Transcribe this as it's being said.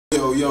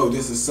Yo,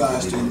 this is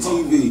Side Street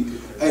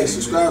TV. Hey,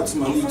 subscribe to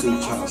my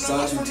YouTube channel,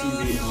 Side Street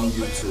TV on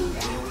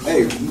YouTube.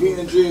 Hey, me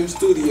and Dream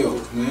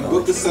Studios, man.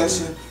 Book a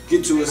session,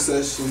 get you a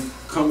session,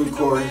 come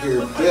record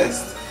here.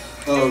 Best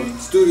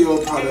studio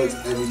products,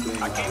 everything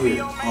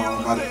here.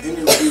 By the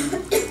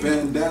interview,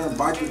 Bandana,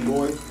 Biker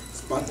Boy,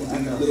 it's about to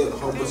be lit, a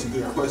whole bunch of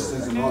good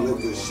questions and all that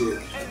good shit.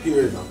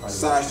 Here at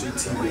Side Street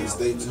TV,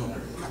 stay tuned.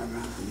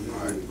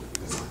 Alright.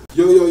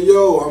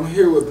 Yo, I'm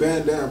here with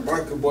Bandana,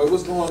 Biker Boy.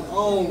 What's going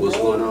on, bro? What's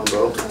going on,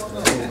 bro?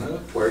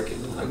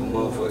 Working like a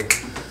motherfucker.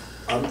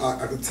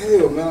 I can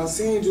tell, man. I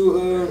seen you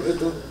at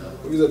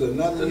the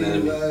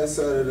Nottingham last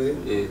Saturday.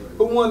 Yeah.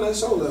 Who won that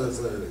show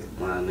last Saturday?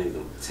 My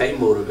nigga. Tay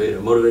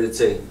Motivated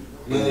Tay.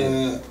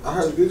 Man, I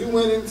heard, did you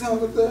win any time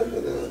with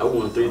that? I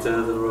won 3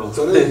 times in a row.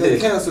 So they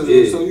canceled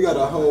you, so you got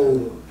a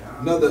whole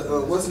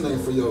another, what's the name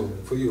for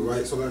you,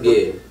 right? So like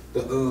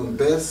the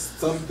best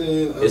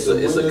something. It's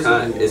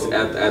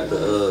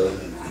after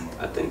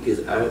I think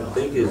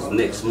it's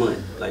next month.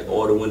 Like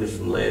all the winners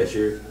from last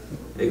year,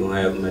 they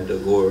gonna have them at the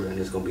Gore, and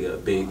it's gonna be a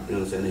big, you know what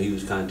I'm saying, a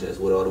huge contest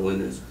with all the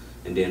winners,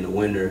 and then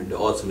the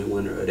ultimate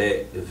winner of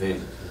that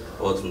event,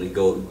 ultimately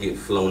get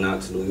flown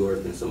out to New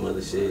York and some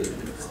other shit,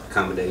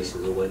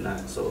 accommodations or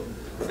whatnot. So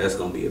that's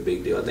gonna be a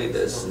big deal. I think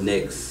that's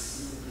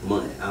next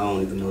month. I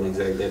don't even know the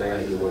exact date. I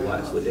gotta give a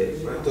watch with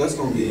that. That's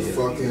gonna be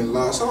fucking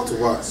live. Shout out to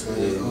Watts,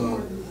 man. Yeah.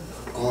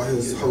 All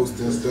his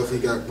hosting stuff he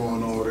got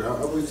going on there.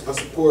 I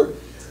support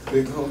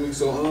big homie.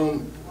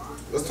 So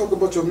let's talk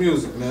about your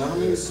music, man. How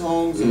many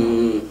songs?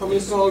 How many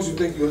songs you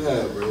think you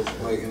have, bro?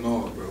 Like in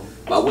all, bro.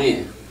 By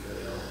when?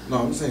 No,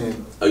 I'm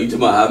saying. Oh, you talking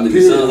about how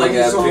many songs I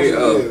got?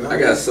 Oh, I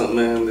got something,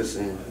 man.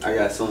 Listen, I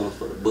got songs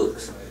for the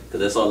books, cause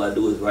that's all I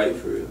do is write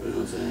for it. You know what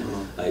I'm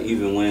saying? Like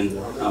even when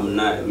I'm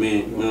not,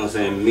 you know what I'm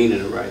saying, meaning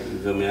to write. You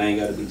feel me? I ain't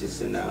gotta be just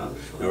sitting down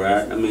and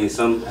write. I mean,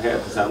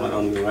 half the time I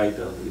don't even write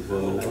though. You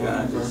feel me? Like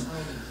I just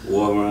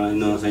walk around. You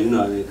know what I'm saying? You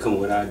know, I come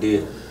with an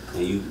idea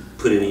and you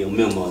put it in your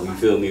memo. You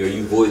feel me? Or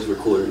you voice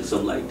record it or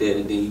something like that,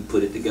 and then you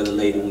put it together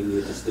later when you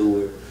hit the store.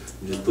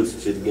 You just put some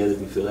shit together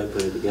if you feel like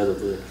putting it together.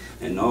 But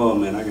and all,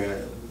 man, I got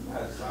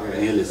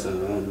endless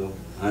songs. I don't know,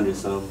 100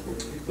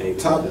 songs, maybe.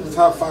 Top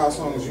 5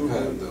 songs you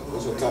have though.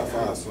 What's your top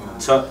 5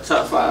 songs?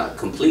 Top 5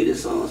 completed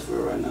songs for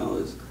right now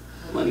is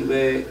Money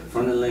Bag,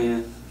 Front of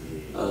Land,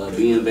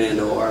 Being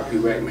Vandal, RP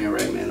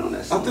Rackman on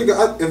that song. I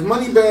think if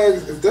Money Bag,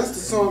 if that's the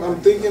song I'm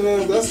thinking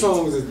of, that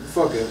song is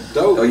fucking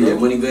dope. Oh yeah,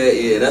 Money Bag,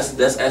 yeah,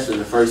 that's actually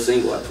the first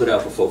single I put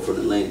out before Front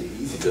of Land.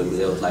 You feel me?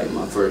 That was like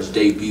my first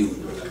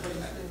debut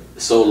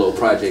solo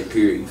project,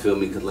 period, you feel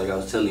me? Because like I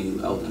was telling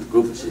you, I was in a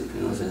group of shit, you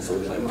know what I'm saying? So it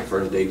was like my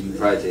first debut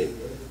project.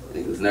 And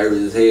it was nervous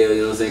as hell,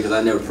 you know what I'm saying? Because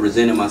I never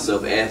presented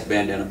myself as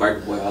Bandana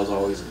Biker Boy. I was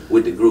always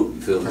with the group,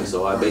 you feel me?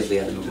 So I basically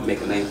had to make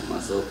a name for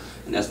myself.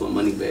 And that's what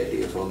Money Bag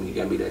did for me. He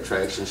got me that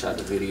traction, shot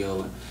the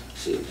video, and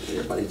shit.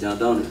 Everybody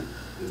jumped on it.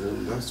 You feel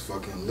me? That's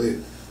fucking lit.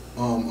 I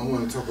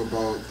want to talk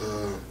about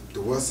the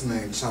What's the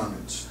Name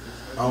challenge.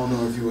 I don't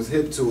know if you was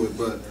hip to it,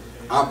 but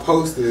I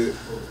posted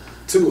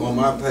 2 on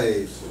my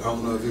page. I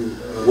don't know if you.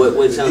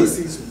 What challenge?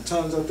 EC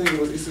challenge, I think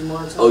it was EC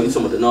Mark challenge. Oh, you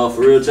talking about the Nah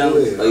For Real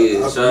challenge? Yeah. Oh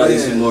yeah, shout out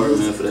EC Mark,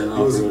 man, for that Nah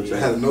For Real challenge.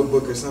 Had a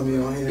notebook or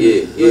something on here.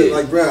 Yeah.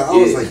 Like, bro, I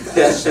was like,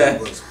 that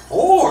shit was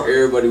hard.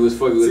 Everybody was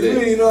fucking with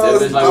that. You know, I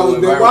was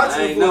been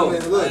watching for a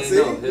minute. Look, see?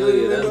 Hell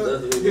yeah,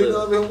 that's you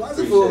know, I've been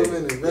watching for a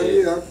minute, man.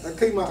 Yeah,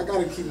 I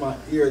gotta keep my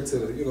ear to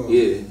the, you know.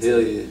 Yeah,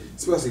 hell yeah.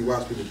 Especially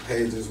watch people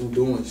pages who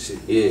doing shit.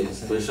 Yeah,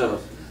 for sure.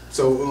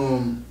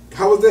 So,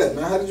 how was that,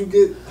 man? How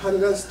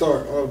did that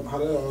start? How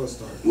did that all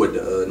start? What,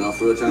 the Nah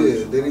For Real challenge?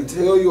 Yeah, did he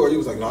tell you, or you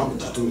was like, no, I'm gonna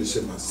just do this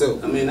shit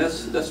myself? I mean,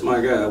 that's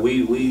my guy.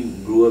 We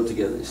grew up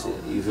together and shit,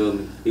 you feel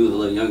me? He was a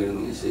little younger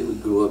than me and shit. We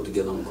grew up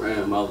together on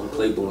Graham. I was on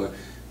Claiborne.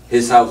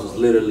 His house was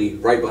literally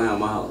right behind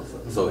my house.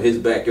 So his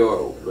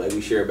backyard, like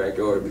we share a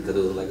backyard because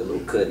it was like a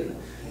little cut in,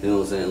 you know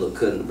what I'm saying, a little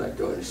cut in the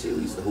backyard and shit.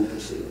 We used to hoop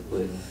and shit,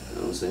 but you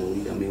know what I'm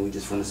saying, we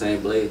just from the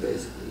same blade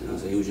basically, you know what I'm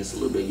saying. He was just a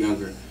little bit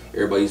younger.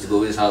 Everybody used to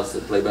go to his house to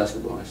play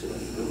basketball and shit, you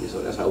feel me?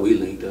 So that's how we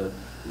linked up.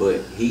 But I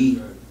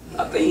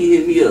think he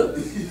hit me up.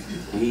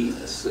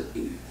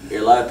 A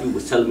lot of people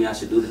was telling me I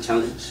should do the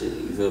challenge and shit,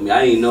 you feel me?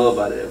 I didn't know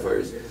about it at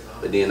first,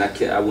 but then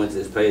I went to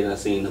his page and I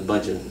seen a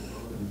bunch of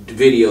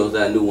videos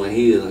that I knew when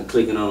he was, and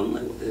clicking on them,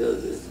 like, what the hell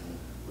is this?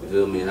 You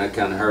feel me? And I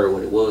kind of heard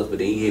what it was, but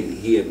then he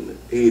hit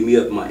me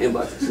up in my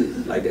inbox and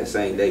shit, like that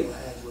same day.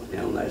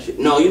 And I'm like, shit.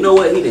 No, you know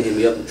what? He didn't hit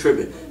me up. I'm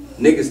tripping.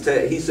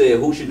 Niggas, he said,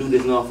 who should do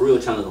this Nah For Real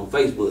challenge on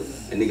Facebook?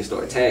 And niggas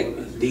started tagging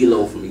me.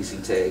 D-Lo from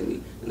EC tagged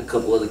me, and a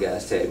couple other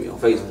guys tagged me on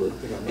Facebook.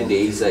 And then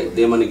he said,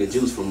 then my nigga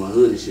Juice from my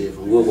hood and shit,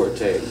 from Woodwork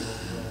tagged me.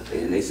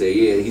 And they said,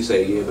 yeah, he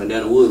said, yeah,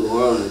 Bandana Wood go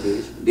hard on that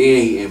bitch.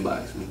 Then he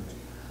inboxed me.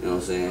 You know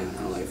what I'm saying?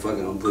 I'm like, fuck it,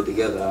 I'm gonna put it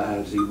together. I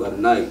have to see you by the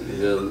night. You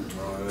feel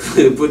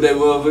me? Put that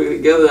motherfucker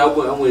together. I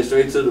went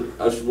straight to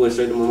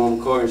my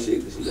mom's car and shit,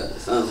 because she got the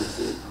sound and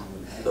shit.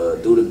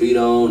 Threw the beat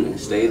on and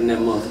stayed in that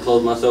motherfucker,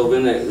 closed myself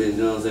in that bitch,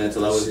 you know what I'm saying,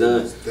 until I was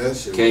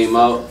done. Came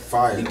out,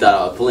 he thought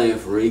I was playing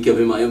for real. He kept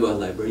in my inbox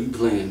like, bro, you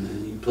playing,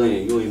 man, you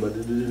playing, you ain't about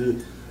to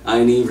do. I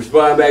ain't even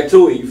respond back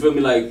to it, you feel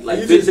me? Like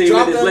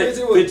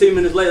 15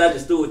 minutes later, I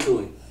just threw it to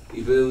him.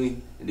 You feel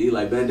me? And then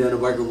like Bandana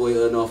Biker Boy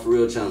no for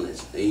real challenge.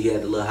 And he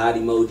had the little hot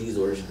emojis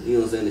or you know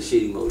what I'm saying, the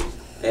shit emojis.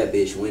 That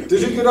bitch went.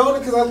 Did you get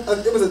on it?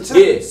 Cause it was a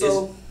challenge. Yeah,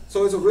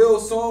 so it's a real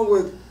song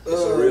with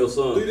it's a real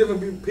song. 3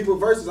 different people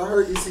verses. I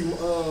heard you see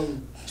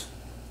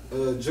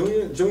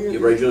Junior. Yeah,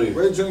 Ray Junior.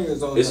 Ray Junior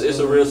is on. It's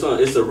a real song.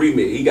 It's a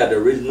remix. He got the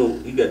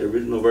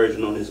original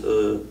version on his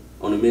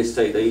on the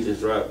mixtape that he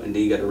just dropped, and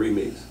then he got the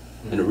remix.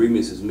 And the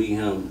remix is me,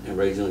 him, and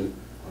Ray Junior.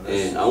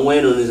 And I'm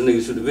waiting on this nigga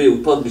to shoot the video. We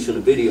supposed to be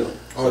shooting a video.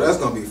 Oh, that's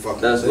gonna be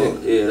fucking. That's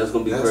lit. that's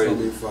gonna be that's crazy.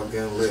 That's gonna be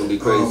fucking lit. It's gonna be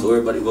crazy. So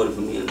everybody voted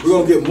for me. We're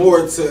gonna get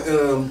more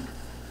to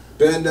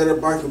Bandana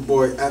Biker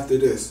Boy after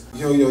this.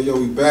 Yo,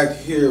 we back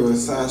here with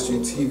Side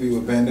Street TV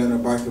with Bandana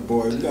Biker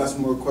Boy. We got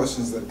some more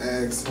questions to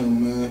ask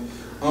him, man.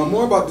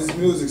 More about this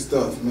music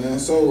stuff, man.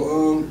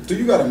 So, do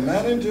you got a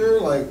manager?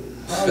 Like,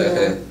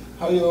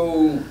 how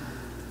yo?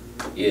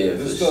 Yeah,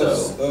 for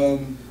sure.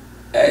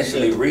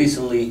 Actually,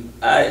 recently,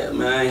 I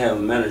ain't have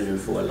a manager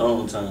for a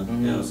long time. You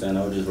know what I'm saying?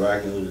 I was just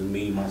rocking. It was just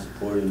me, my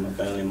supporters, my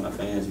family, my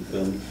fans. You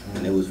feel me?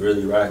 And it was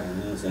really rocking. You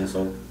know what I'm saying?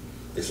 So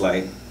it's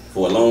like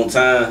for a long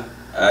time,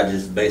 I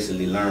just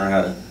basically learned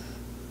how to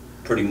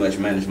pretty much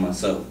manage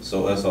myself.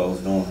 So that's all I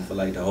was doing for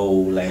like the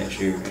whole last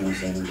year. You know what I'm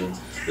saying?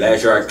 But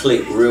last year I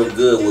clicked real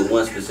good with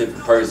one specific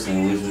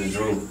person, which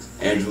was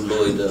Andrew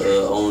Lloyd,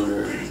 the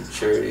owner and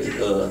charity,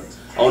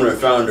 owner and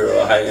founder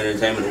of High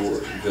Entertainment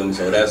Award. You feel me?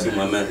 So that's who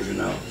my manager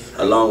now.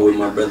 Along with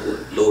my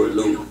brother Lord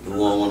Luke,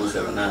 who on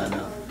 1079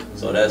 now.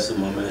 So that's who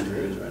my manager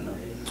is right now.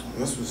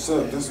 That's what's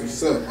up. That's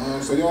what's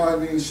up. So y'all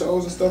have any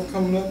shows and stuff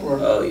coming up, or?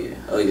 Oh yeah.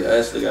 I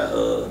actually got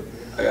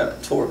I got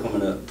a tour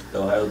coming up, the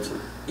Ohio tour.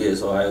 Yeah,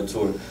 it's Ohio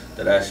tour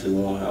that I actually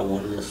won. I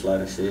won a little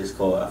slider shit. It's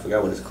called, I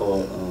forgot what it's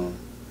called.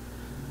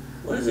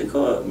 What is it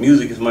called?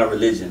 Music is My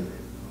Religion.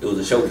 It was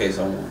a showcase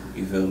I won.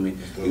 You feel me?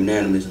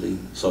 Unanimously.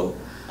 So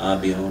I'll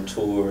be on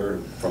tour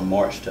from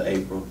March to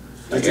April.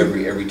 Like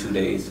every 2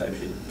 days type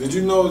shit. Did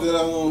you know that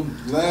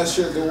last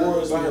year at the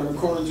awards I had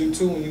recorded you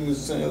too when you was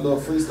saying a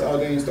little freestyle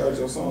then you started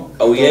your song?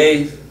 Oh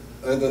yeah?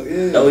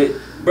 Yeah. Oh,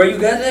 bro, you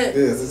got that?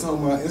 Yes, it's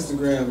on my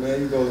Instagram,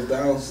 man. You goes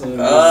down, son.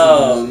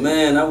 Oh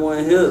man, I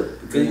want hip.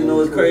 Because you know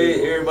what's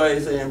crazy? Everybody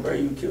saying, bro,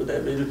 you killed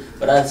that bitch.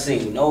 But I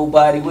seen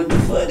nobody with the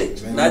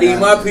footage. Man, not even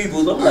my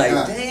peoples. I'm like,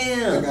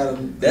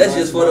 damn. That's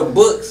just for the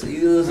books.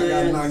 You know what I'm saying?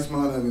 I got a nice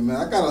amount of it, man.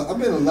 I've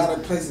been in a lot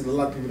of places a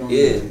lot of people don't know.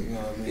 Yeah. You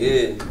know what I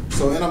mean? Yeah.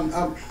 So, and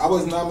I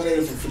was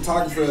nominated for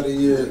Photographer of the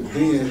Year.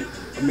 Then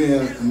I'm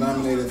being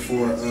nominated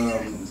for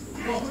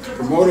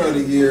Promoter of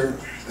the Year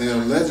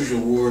and Legends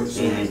Award.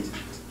 So,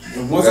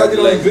 and once I get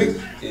on the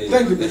big,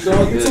 thank you, big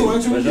dog. You too,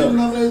 ain't you? Getting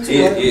nominated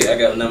too, right? Yeah, I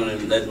got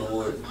nominated Legend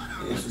Award.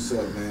 That's what's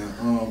up,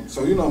 man.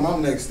 So you know, my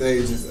next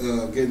stage is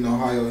getting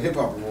Ohio Hip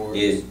Hop Awards.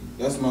 Yeah.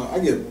 That's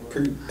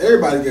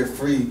everybody get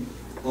free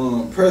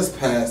press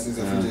passes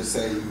if you just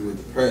say you with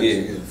the press,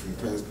 you get a free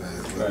press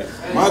pass. But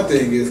my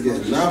thing is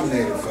getting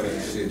nominated for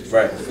that shit.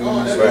 Right. So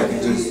I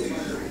can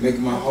just make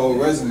my whole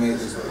resume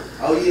just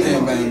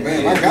bam, bam,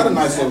 bam. I got a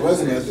nice little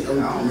resume.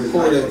 I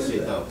recorded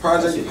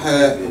Project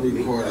Pat, I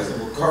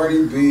recorded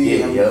Cardi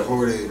B, I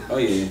recorded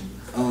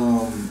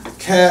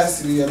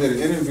Cassidy, I did an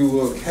interview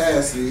with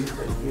Cassidy.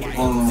 I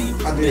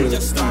did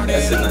that's a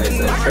nice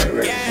track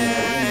record. I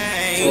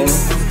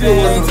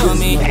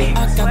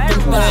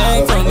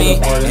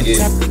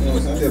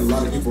did a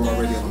lot of people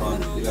already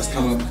that's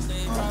coming up,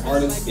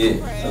 artists. Yeah.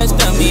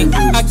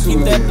 I keep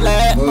that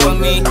black on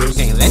me.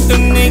 Can't let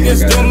them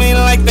niggas do me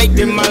like they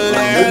did my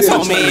last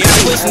homie. I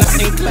was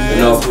nothing class.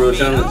 You know, for real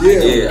challenge?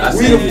 Yeah, I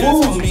We seen the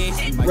Fools.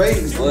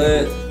 Crazy.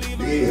 What?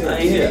 I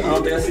ain't here. I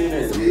don't think I seen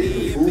that.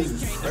 The Fools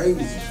was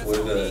crazy.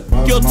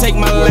 You'll take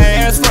my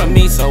last from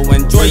me, so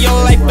enjoy your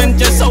life and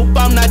just hope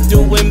I'm not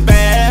doing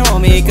bad,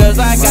 homie. Cause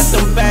I got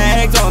them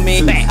bags on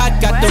me. I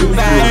got them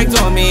bags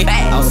on me.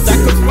 I'll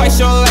sacrifice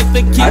your life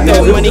to keep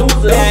that money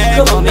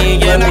back on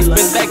me. And I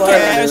spent that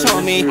cash,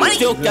 homie.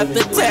 Still got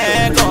the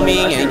tag on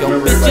me. And your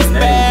bitch is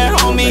bad,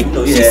 homie.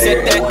 She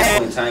said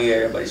that. One time,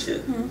 everybody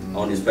shit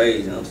on this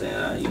page, you know what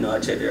I'm saying? I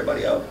checked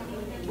everybody out,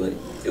 but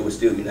it was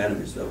still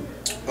unanimous though.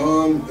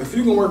 If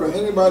you can work with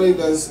anybody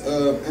that's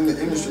in the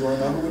industry right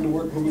now, who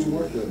would you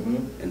work with,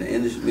 man? In the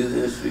industry, music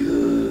industry,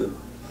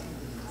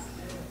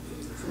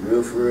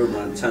 for real,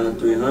 my Talent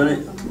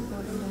 300.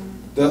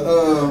 The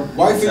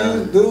wife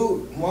and you,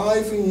 dude,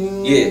 wife and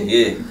you.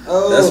 Yeah.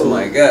 That's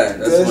my guy.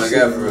 That's my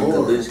guy for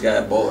real. This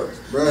guy bars.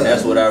 Bruh. And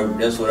that's what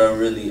I'm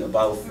really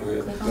about for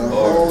real. The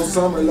whole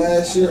summer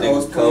last year, I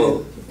was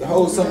playing. The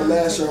whole summer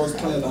last year, I was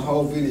playing the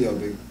whole video,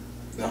 big.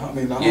 The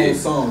whole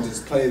song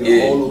just played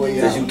it all the way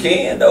out. Cause you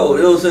can though,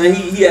 you know what I'm saying?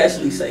 He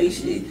actually say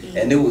shit,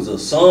 and it was a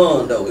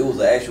song though. It was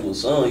an actual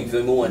song. You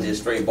feel me? It wasn't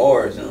just straight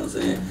bars. You know what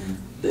I'm saying?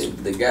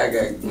 The guy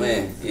got,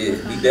 man, he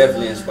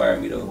definitely inspired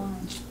me though.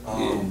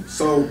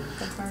 So,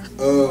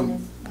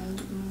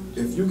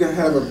 if you can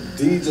have a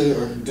DJ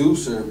or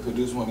producer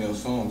produce one of your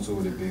songs, who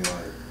would it be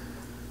like?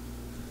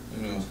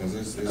 You know, because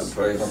it's a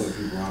couple of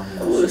people out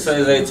here. I would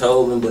say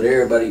Zaytoven, but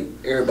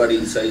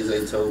everybody say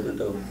Zaytoven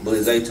though. But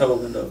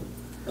Zaytoven though.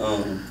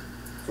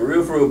 For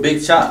real,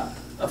 Big Chop.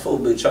 I fuck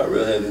with Big Chalk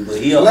real heavy, but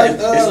he don't. Like,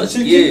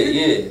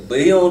 But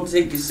he don't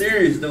take it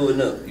serious though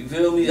enough. You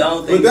feel me? I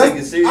don't think he take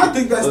it serious. I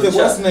think that's the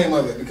what's the name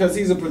of it because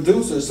he's a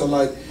producer. So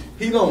like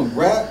he don't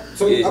rap.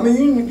 So I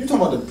mean, you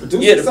talking about the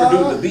producer side?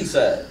 Yeah, the beat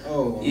side.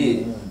 Oh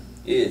yeah. Man.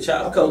 Yeah,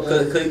 Chop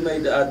cause he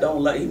made the I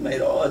Don't Like, he made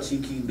all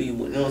Chief Keef beat, you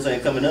know what I'm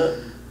saying, coming up,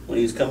 when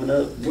he was coming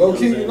up. Low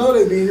key, you know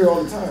they be here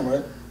all the time,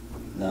 right?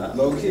 Nah.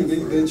 Low key,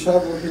 they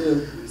travel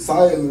here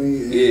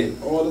silently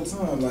and all the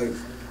time. Like,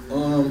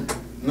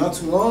 not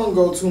too long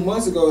ago, 2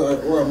 months ago,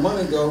 or a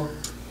month ago,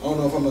 I don't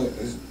know if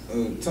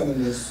I'm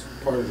telling this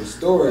part of the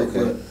story,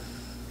 but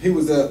he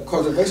was at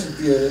Cultivation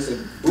Theater, there's a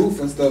booth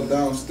and stuff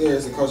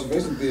downstairs at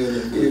Cultivation Theater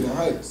in Cleveland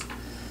Heights.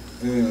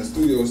 And the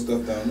studio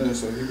stuff down there,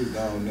 so he was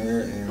down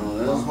there, and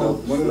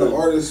one of the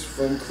artists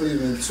from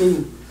Cleveland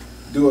too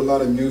do a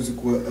lot of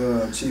music with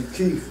Chief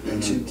Keef,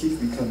 and Chief Keef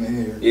be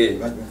coming here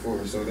back and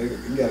forth. So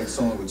he got a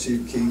song with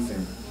Chief Keef,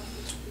 and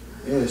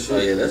shit. Oh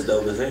yeah, that's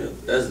dope as hell.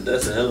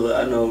 That's a hell of a.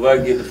 I know if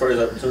I get the first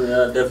opportunity,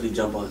 I'll definitely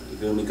jump on it. You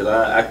feel me? Because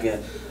I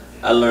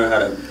learned how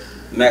to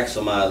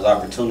maximize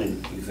opportunity.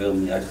 You feel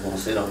me? I just want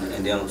to sit on it,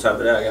 and then on top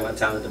of that, I got my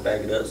talent to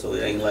back it up. So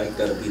it ain't like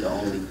that'll be the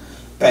only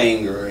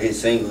banger or hit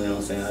single, you know what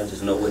I'm saying? I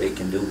just know what it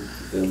can do. You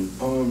feel me?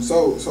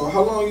 So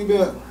how long you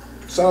been?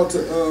 Shout out to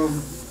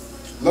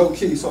Low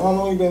Key. So how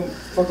long you been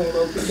fucking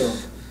Low Key though?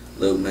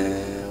 Look,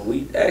 man,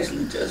 we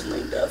actually just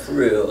linked up for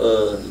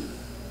real.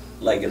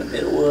 Like in the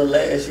middle of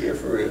last year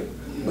for real.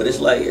 But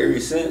it's like ever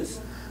since,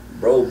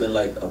 bro, been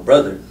like a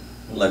brother,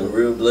 like a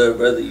real blood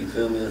brother. You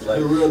feel me? It's like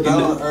a real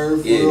down to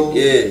earth.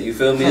 Yeah. You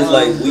feel me? It's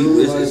like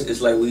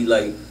it's like we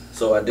like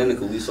so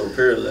identical. We so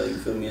parallel. You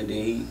feel me? And then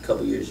he a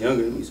couple years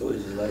younger than me, so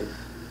it's just like.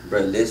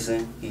 Bro,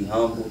 listen, he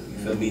humble, you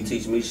feel me? He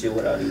teach me shit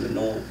without even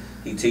knowing.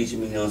 He teaching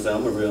me, you know what I'm saying?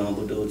 I'm a real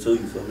humble dude too,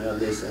 you feel me? I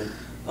listen,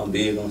 I'm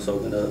big on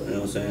soaking up, you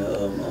know what I'm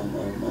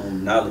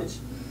saying? Knowledge,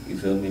 you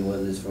feel me?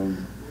 Whether it's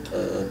from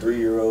a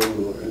 3-year-old or, you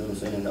know what I'm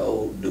saying, the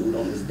old dude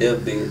on his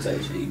deathbed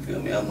type shit, you feel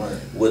me? I'm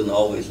willing to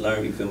always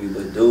learn, you feel me?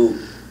 But dude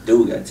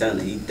got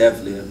talent, he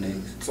definitely up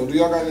next. So do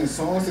y'all got any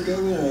songs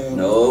together?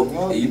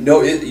 No, you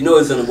know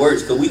it's in the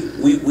works, cause we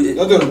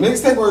y'all do a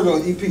mixtape or do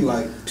an EP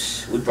like?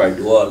 We probably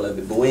do all of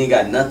it, but we ain't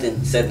got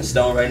nothing set in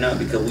stone right now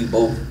because we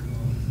both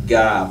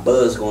got our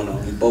buzz going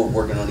on. We both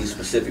working on these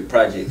specific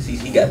projects.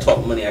 He got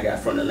Talk Money, I got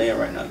Front of Land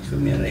right now, you feel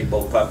me? And they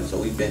both popping, so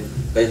we've been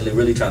basically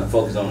really trying to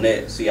focus on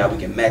that, see how we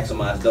can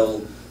maximize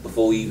those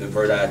before we even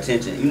divert our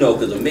attention. You know,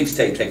 because a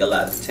mixtape take a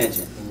lot of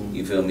attention.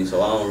 You feel me?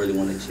 So I don't really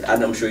want to cheat.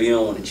 I'm sure you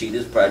don't want to cheat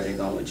this project.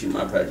 I want to cheat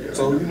my project. Right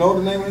so now. You know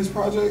the name of his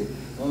project?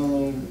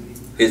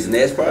 His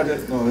next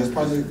project? No, his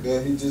project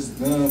that he just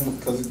done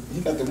because he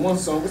got the one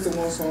song. What's the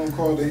one song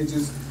called that he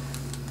just?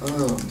 Damn,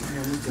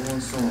 what's the one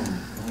song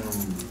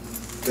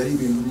that he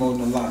been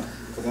promoting a lot?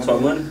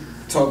 Talk Money.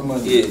 Talk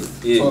Money.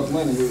 Yeah. Talk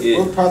Money. Yeah.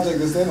 What project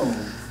is that on?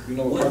 You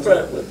know what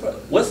project?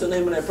 What's the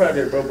name of that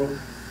project, bro?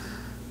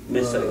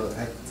 Mixtape.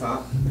 At the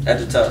top. At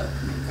the top.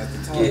 At the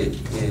top. Yeah.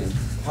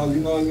 How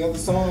you know any other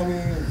song?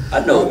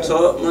 I know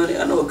Talk Money.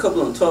 I know a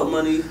couple on Talk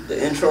Money. The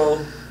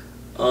intro.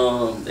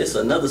 It's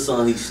another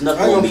song he snuck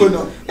on me. I ain't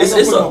gonna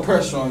put no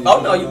pressure on you.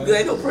 Oh no, you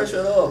ain't no pressure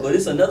at all. But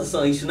it's another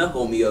song he snuck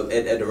on me up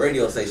at the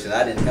radio station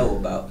I didn't know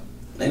about.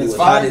 And it was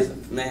fire.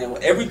 Man,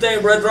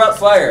 everything, bro, drop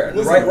fire.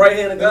 Listen, right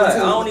hand of God. I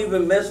don't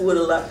even mess with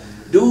a lot.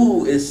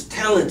 Dude is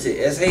talented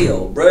as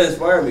hell. Bro,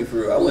 inspired me for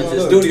real. I went to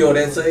the studio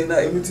that same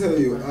night. Let me tell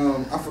you,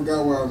 I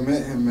forgot where I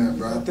met him at,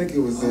 bro. I think it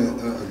was at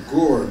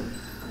Gore.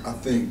 I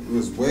think it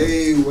was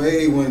way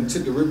when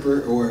Chip the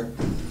Ripper or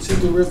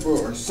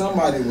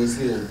somebody was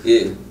here.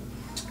 Yeah.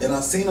 And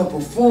I seen him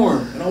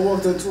perform, and I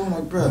walked up to him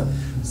like, bro,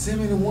 send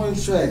me the one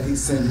track. He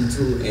sent me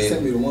to it. He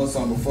sent me the one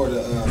song before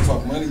the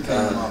Talk Money came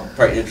out.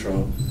 Part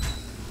intro.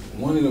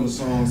 One of them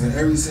songs, and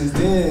ever since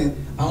then,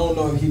 I don't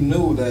know if he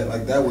knew that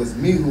like that was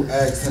me who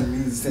asked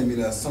him to send me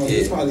that song.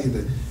 It's probably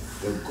the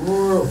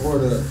Gore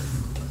or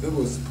it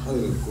was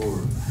probably the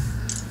Gore.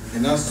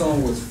 And that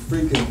song was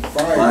freaking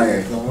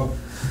fire. Dog.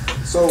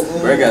 So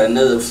I got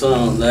another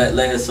song.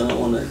 Last song I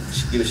want to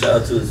give a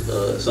shout out to is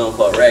a song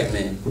called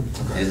Rackman.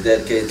 Okay. It's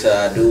dedicated to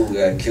our dude who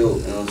got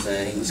killed. You know what I'm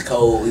saying? He was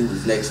cold. He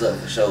was next up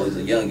for sure. He's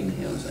a youngin'.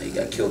 You know what I'm saying? He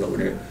got killed over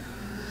there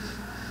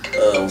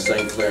on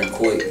St. Clair and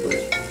Coit, but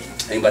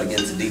anybody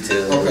get into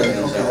details. Okay. You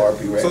know what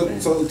I'm saying? RP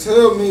Rackman. So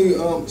tell me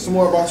some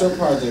more about your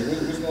project.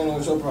 What's going on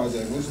with your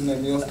project? What's the name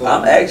of your stuff?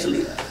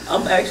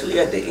 I'm actually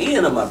at the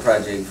end of my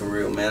project for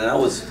real, man. I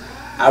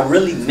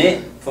really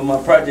meant for my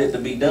project to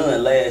be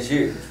done last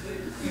year.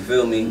 You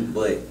feel me?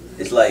 But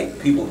it's like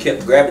people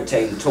kept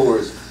gravitating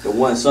towards the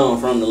one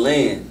song From the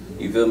Land.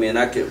 You feel me? And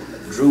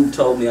Drew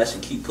told me I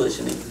should keep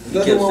pushing it.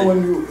 That's the one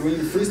when you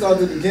freestyled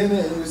at the beginning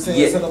and you were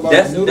saying something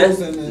about noodles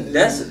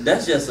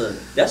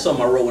that's on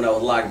my road when I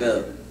was locked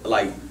up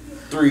like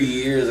 3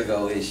 years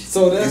ago ish.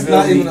 So that's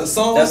not even a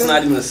song. That's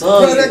not even a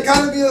song. Bro, that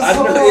gotta be a song. I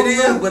know it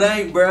is, but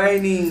I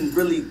ain't even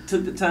really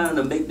took the time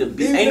to make the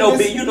beat. Ain't no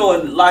beat. You know,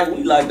 like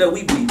we like that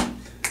we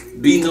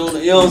beating on the,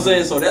 you know what I'm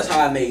saying? So that's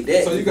how I made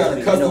that. So you gotta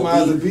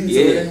customize the beat so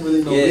there ain't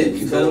really no beat.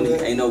 You feel me?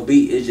 Ain't no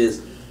beat. It's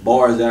just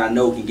bars that I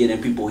know can get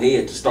in people's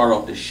head to start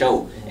off the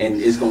show.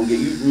 And it's gonna get,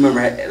 you remember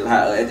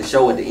how at the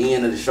show, at the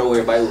end of the show,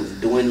 everybody was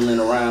dwindling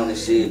around and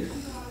shit.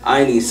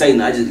 I ain't even say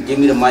nothing. I just give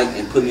me the mic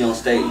and put me on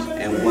stage.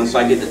 And once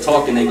I get to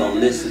talking, they gonna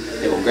listen.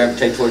 They gonna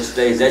gravitate towards the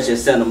stage. That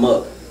just set them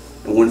up.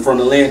 And when From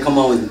the Land come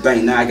on, it's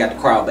bang. Now I got the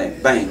crowd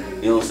back. Bang.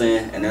 You know what I'm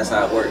saying? And that's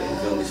how it works. You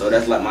feel me? So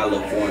that's like my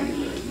little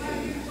formula.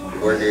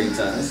 Work every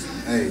time.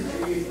 Hey,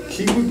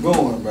 keep it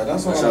going, bro.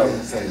 That's what I like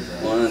to say,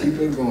 bro. Keep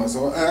it going.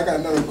 So I got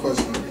another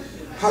question.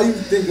 How you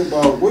think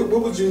about what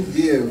would you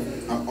give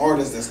an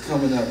artist that's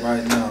coming up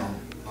right now?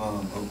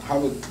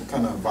 What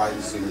kind of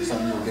advice or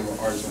something you would give an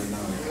artist right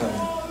now to come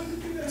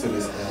to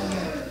this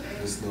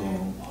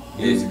little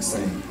music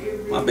scene?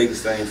 My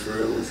biggest thing for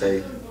real would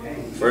say,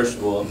 first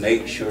of all,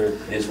 make sure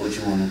it's what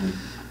you want to do.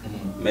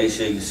 Make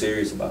sure you're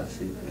serious about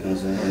it. You know what I'm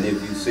saying? And if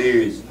you're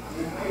serious,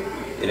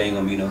 it ain't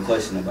gonna be no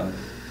question about it.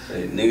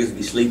 Niggas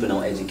be sleeping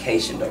on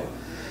education though.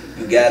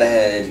 You gotta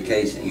have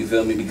education. You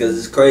feel me? Because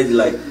it's crazy.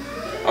 Like,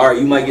 all right,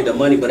 you might get the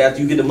money, but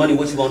after you get the money,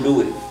 what you gonna do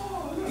with it?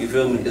 You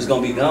feel me? It's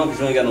gonna be gone because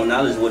you ain't got no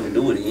knowledge of what to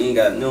do with it. You ain't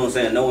got, you know what I'm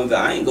saying? No,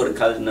 I ain't go to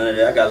college, none of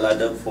that. I got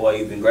locked up before I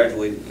even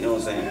graduated. You know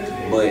what I'm saying?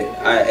 But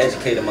I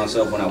educated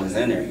myself when I was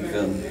in there. You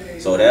feel me?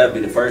 So that'd be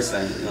the first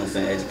thing. You know what I'm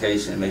saying?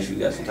 Education. Make sure you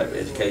got some type of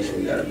education.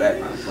 You got a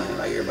background plan.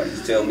 Like everybody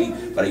used to tell me,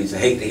 but I used to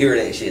hate to hear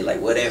that shit. Like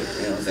whatever.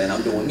 You know what I'm saying?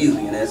 I'm doing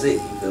music and that's it.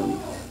 You feel me?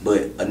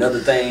 But another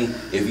thing,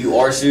 if you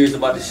are serious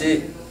about the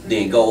shit,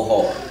 then go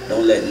hard.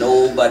 Don't let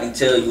nobody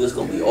tell you it's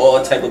gonna be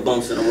all type of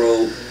bumps in the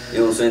road. You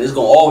know what I'm saying? There's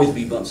gonna always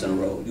be bumps in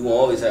the road. You will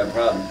always have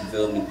problems, you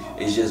feel me?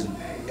 It's just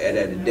at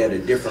a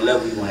different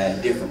level, you're gonna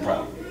have different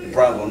problems. The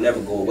problem will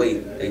never go away,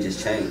 they just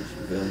change,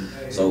 you feel me?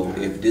 So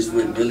if this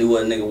really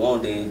what a nigga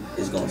want, then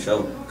it's gonna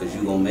show, because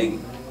you gonna make it.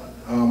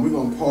 We're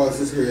gonna pause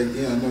this here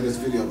again. I know this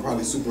video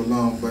probably super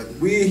long, but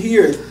we're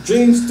here at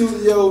Dream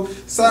Studio,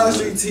 Side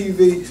Street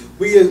TV.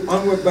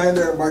 I'm with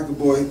Bandana Biker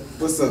Boy.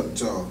 What's up,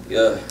 y'all?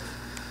 Yeah.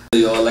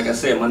 Y'all, like I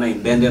said, my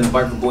name Bandana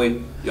Biker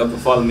Boy. Y'all can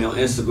follow me on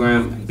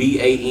Instagram,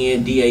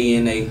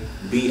 BANDANA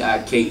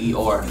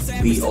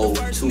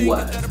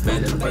BIKERBO2Y,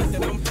 Bandana Biker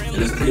Boy.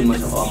 And that's pretty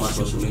much on all my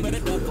social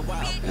media for real.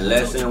 And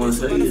last thing I want to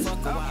say is,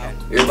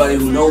 everybody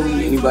who know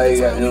me, anybody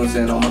got, you know what I'm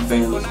saying, all my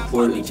family,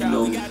 supporters, you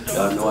know me,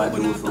 y'all know I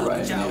do it for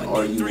right now.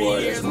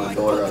 RUR, that's my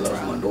daughter. I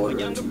lost my daughter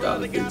in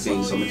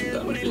 2015, summer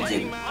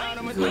 2015. You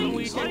feel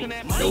me? So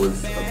that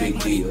was a big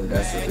deal.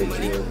 That's a big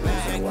deal. You know what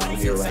I'm saying? While I'm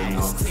here right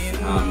now,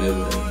 I'm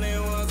able to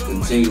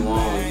continue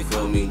on, you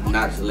feel me,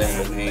 not to let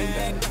her name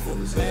down, you feel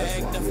me, so that's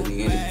why I'm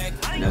really in it,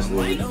 and that's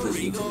what really pushed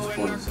me to this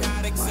point, so my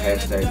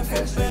hashtag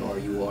is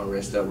 #RUR,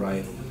 rest up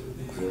right,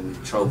 you feel me,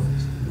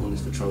 trophies, doing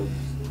this for trophies.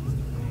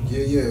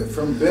 Yeah,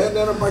 from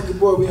Bandana Biker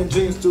Boy, we in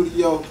Dream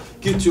Studio,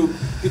 get you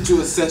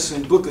a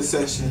session, book a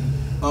session,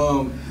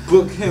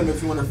 book him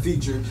if you want to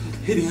feature,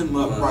 hit him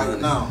up right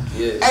now.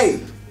 Yeah. Hey,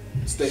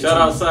 Shout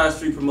out Side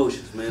Street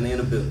Promotions, man, they in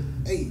the building.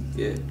 Hey.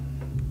 Yeah.